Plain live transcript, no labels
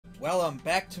Well, I'm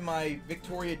back to my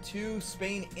Victoria 2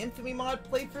 Spain Infamy Mod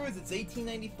playthroughs. It's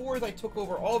 1894 as I took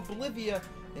over all of Bolivia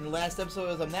in the last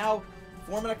episode, as I'm now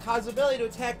forming a Cazabelli to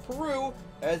attack Peru,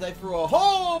 as I threw a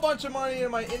whole bunch of money into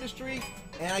my industry,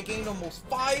 and I gained almost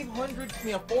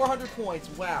 400 points.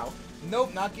 Wow.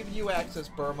 Nope, not giving you access,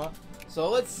 Burma.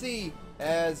 So let's see,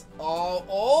 as,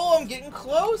 I'm getting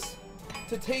close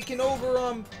to taking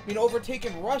over,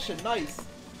 overtaking Russia. Nice.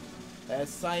 As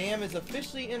Siam is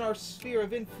officially in our sphere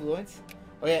of influence.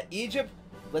 Oh yeah, Egypt,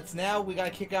 we gotta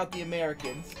kick out the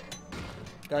Americans.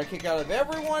 Gotta kick out of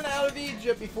everyone out of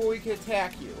Egypt before we can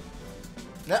attack you.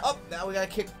 Now we gotta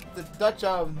kick the Dutch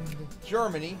out of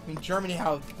Germany. Germany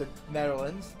out of the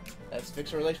Netherlands. Let's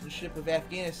fix our relationship with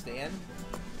Afghanistan.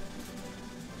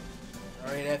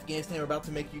 Alright, Afghanistan, we're about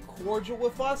to make you cordial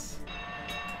with us.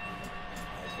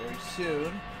 That's very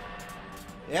soon.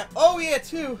 Yeah, oh yeah,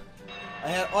 too.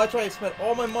 I tried to spend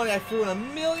all my money. I threw in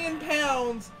 £1 million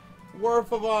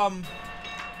worth of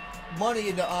money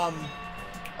into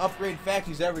upgrade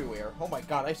factories everywhere. Oh my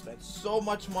god, I spent so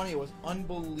much money. It was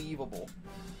unbelievable.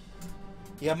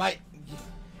 Yeah, I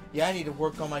need to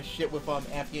work on my shit with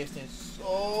Afghanistan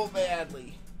so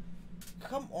badly.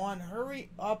 Come on, hurry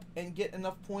up and get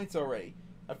enough points already.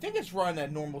 I think it's running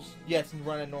at normal. Yes, it's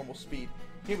running at normal speed.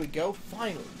 Here we go.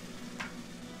 Finally.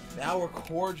 Now we're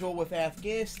cordial with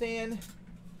Afghanistan.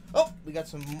 Oh, we got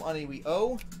some money we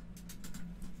owe.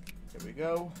 Here we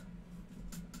go.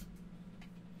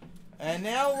 And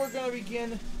now we're gonna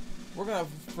begin. We're gonna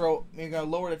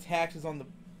lower the taxes on the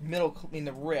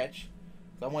the rich.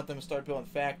 So I want them to start building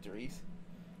factories.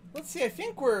 Let's see. I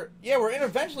think we're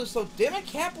interventionalists. So damn it,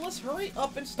 capitalists, hurry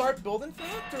up and start building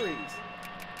factories.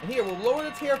 And here, we'll lower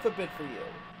the tariff a bit for you.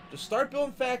 Just start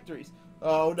building factories.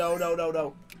 Oh no.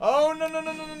 Oh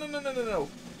no.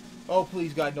 Oh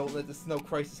please God, don't let the snow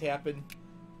crisis happen.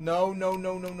 No.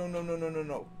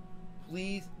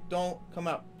 Please don't come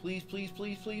out. Please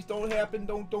don't happen.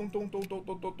 Don't. Please. I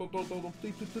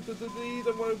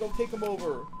want to go take them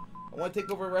over. I want to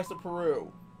take over the rest of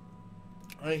Peru.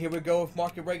 Alright, here we go with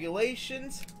market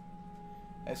regulations.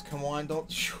 Come on,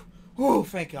 don't. Oh,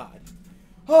 thank God.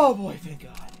 Oh boy, thank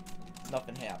God.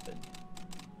 Nothing happened.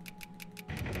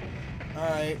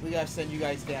 Alright, we gotta send you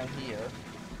guys down here.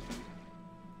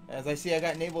 As I see, I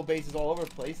got naval bases all over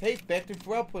the place. Hey, factory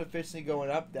for output efficiency going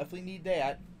up. Definitely need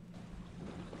that.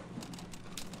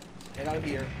 Head out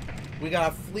here. We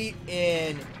got a fleet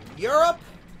in Europe,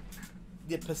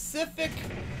 the Pacific,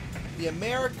 the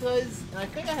Americas, and I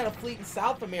think I had a fleet in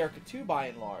South America too, by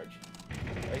and large.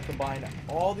 I combined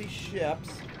all these ships,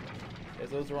 as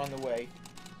those are on the way.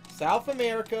 South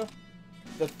America,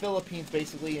 the Philippines,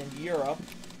 basically, and Europe.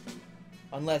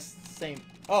 Unless same.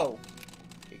 Oh,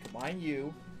 okay, combine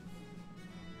you.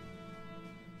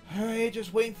 Alright,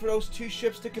 just waiting for those two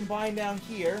ships to combine down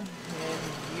here. And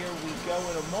here we go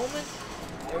in a moment.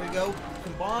 There we go.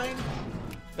 Combine.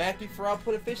 Factory for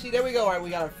output efficiency. There we go. Alright,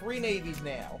 we got our 3 navies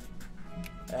now.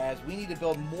 As we need to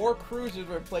build more cruisers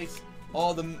to replace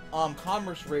all the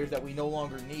commerce raiders that we no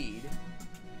longer need.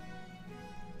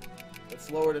 Let's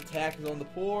lower the taxes on the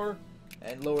poor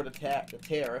and lower the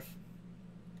tariff.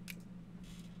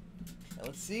 Now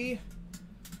let's see.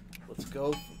 Let's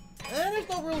go. And there's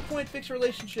no real point to fix a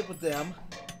relationship with them,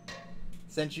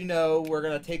 since we're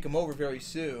gonna take them over very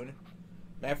soon.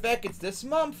 Matter of fact, it's this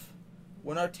month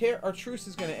when our truce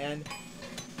is gonna end.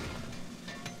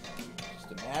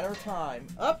 Just a matter of time.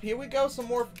 Here we go. Some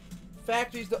more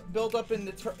factories built up in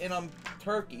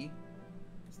Turkey.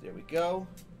 So there we go.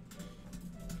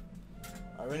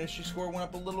 Our industry score went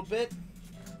up a little bit.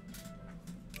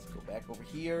 Let's go back over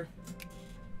here.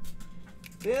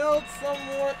 Build some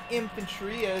more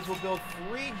infantry, as we'll build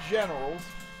 3 generals.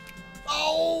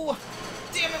 Oh!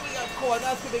 Damn it, we got caught.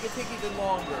 Now it's going to make it take even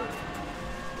longer.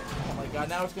 Oh my god,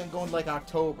 now it's going to go in like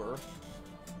October.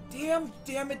 Damn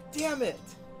it.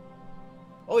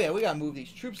 Oh yeah, we got to move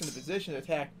these troops into position to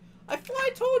attack. I thought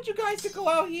I told you guys to go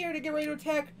out here to get ready to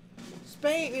attack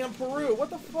Spain and Peru.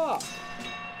 What the fuck?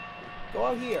 Go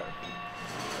out here.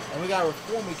 And we got a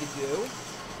reform we could do.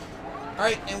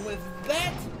 Alright, and with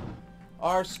that,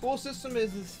 our school system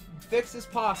is as fixed as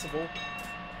possible.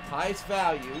 Highest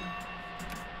value.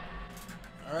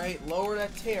 Alright, lower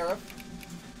that tariff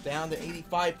down to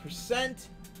 85%.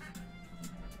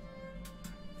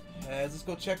 Let's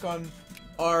go check on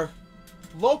our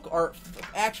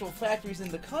actual factories in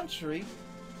the country.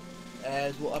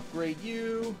 As we'll upgrade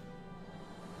you.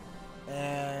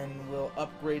 And we'll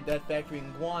upgrade that factory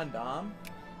in Guangdong.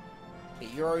 Okay,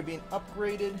 you're already being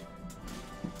upgraded.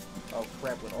 Oh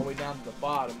crap, went all the way down to the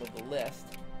bottom of the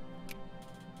list.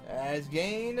 Has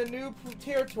gained a new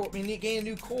territory, gained a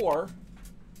new core.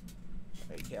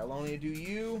 Okay, I'll only do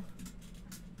you.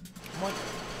 Come on.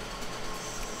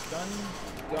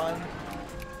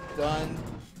 Done.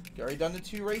 Already done the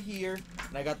 2 right here.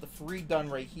 And I got the 3 done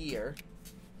right here.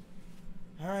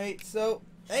 Alright, so,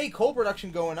 hey, coal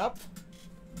production going up.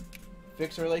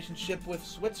 Fix a relationship with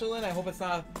Switzerland. I hope it's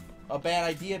not a bad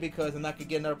idea because I'm not going to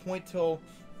get another point till...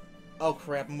 Oh,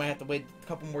 crap. I might have to wait a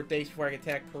couple more days before I can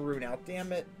attack Peru now.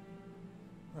 Damn it.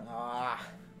 Ah,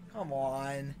 come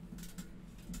on.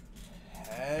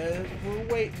 As we're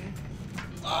waiting.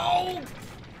 Oh!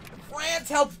 France,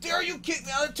 how dare you kick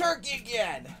me out of Turkey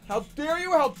again? How dare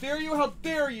you, how dare you, how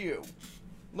dare you?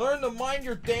 Learn to mind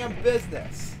your damn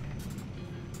business.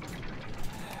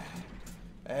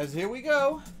 As here we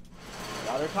go.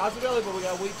 Another Cosabelli, but we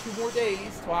gotta wait 2 more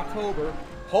days to October.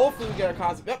 Hopefully we get a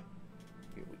Cosabelli. Yep.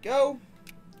 Here we go.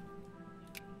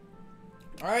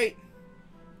 Alright.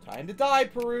 Time to die,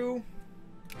 Peru.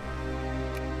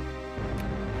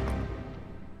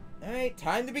 Alright,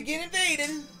 time to begin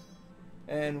invading.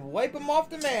 And wipe them off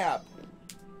the map.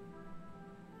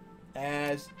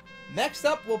 As next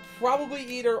up will probably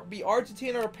either be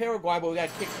Argentina or Paraguay, but we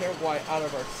gotta kick Paraguay out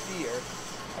of our sphere.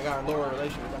 I got a lower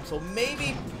relation with them, so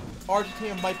maybe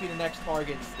Argentina might be the next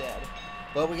target instead.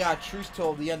 But we got a truce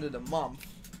till the end of the month.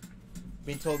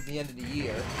 Being told the end of the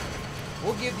year.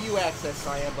 We'll give you access,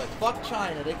 Siam, but fuck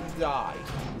China, they can die.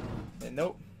 And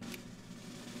nope.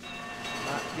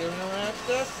 Not giving them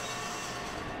access.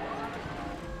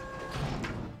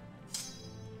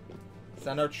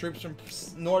 Send our troops from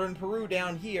northern Peru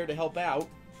down here to help out.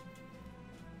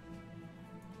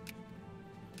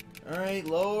 Alright,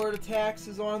 lower the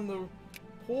taxes on the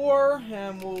poor,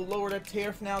 and we'll lower the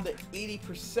tariff now to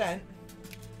 80%.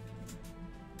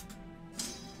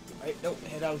 Alright, nope,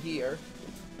 head out here.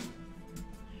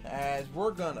 As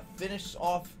we're gonna finish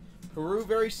off Peru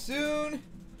very soon.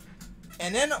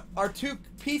 And then our 2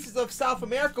 pieces of South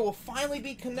America will finally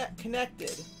be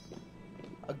connected.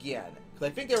 Again. I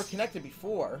think they were connected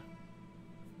before.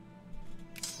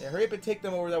 Yeah, hurry up and take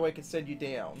them over, that way I can send you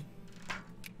down.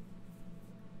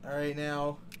 Alright,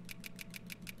 now.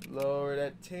 Lower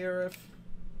that tariff.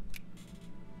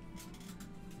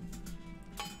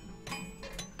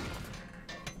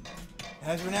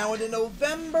 As we're now into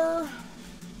November,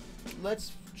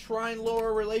 let's try and lower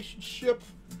a relationship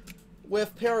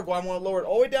with Paraguay. I'm going to lower it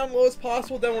all the way down low as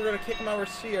possible, then we're going to kick them out of our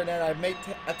sphere, and then I may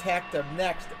attack them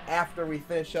next after we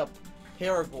finish up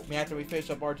Paraguay, after we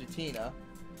finish up Argentina.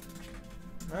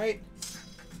 Alright.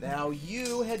 Now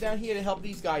you head down here to help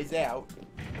these guys out.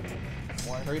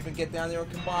 Want to hurry up and get down there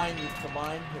and combine.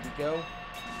 Combine. Here we go.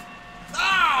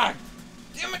 Ah!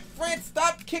 Damn it, France!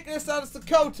 Stop kicking us out of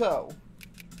Sokoto!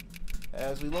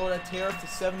 As we lower that tariff to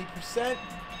 70%.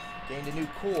 Gained a new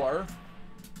core.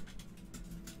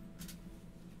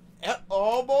 Yep,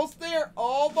 almost there.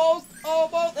 Almost.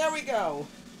 There we go.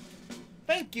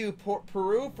 Thank you,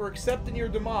 Peru, for accepting your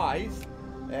demise,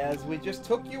 as we just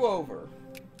took you over.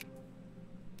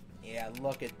 Yeah,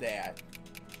 look at that.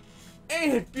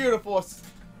 Ain't it beautiful?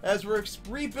 As we're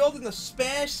rebuilding the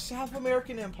Spanish South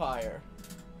American Empire.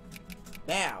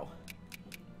 Now,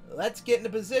 let's get into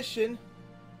position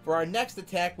for our next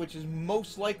attack, which is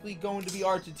most likely going to be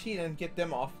Argentina, and get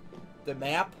them off the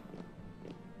map.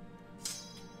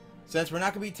 Since we're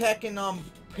not going to be attacking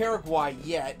Paraguay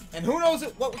yet, and who knows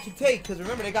what we can take, because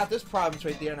remember they got this province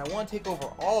right there, and I want to take over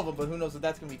all of them, but who knows if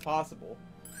that's going to be possible.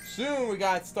 Soon we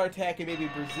got to start attacking maybe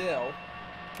Brazil,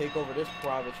 take over this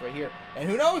province right here, and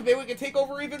who knows, maybe we can take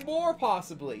over even more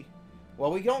possibly.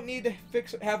 Well, we don't need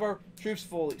to have our troops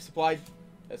fully supplied.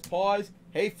 Let's pause.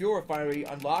 Hey, fuel refinery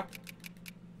unlocked.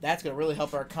 That's going to really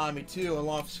help our economy too,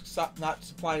 along with not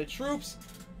supplying the troops,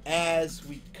 as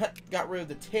we got rid of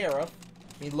the tariff.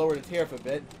 Lower the tariff a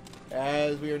bit.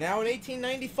 As we are now in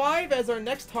 1895, as our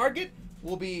next target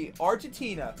will be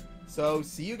Argentina. So,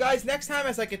 see you guys next time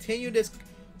as I continue this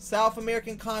South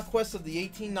American conquest of the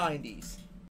 1890s.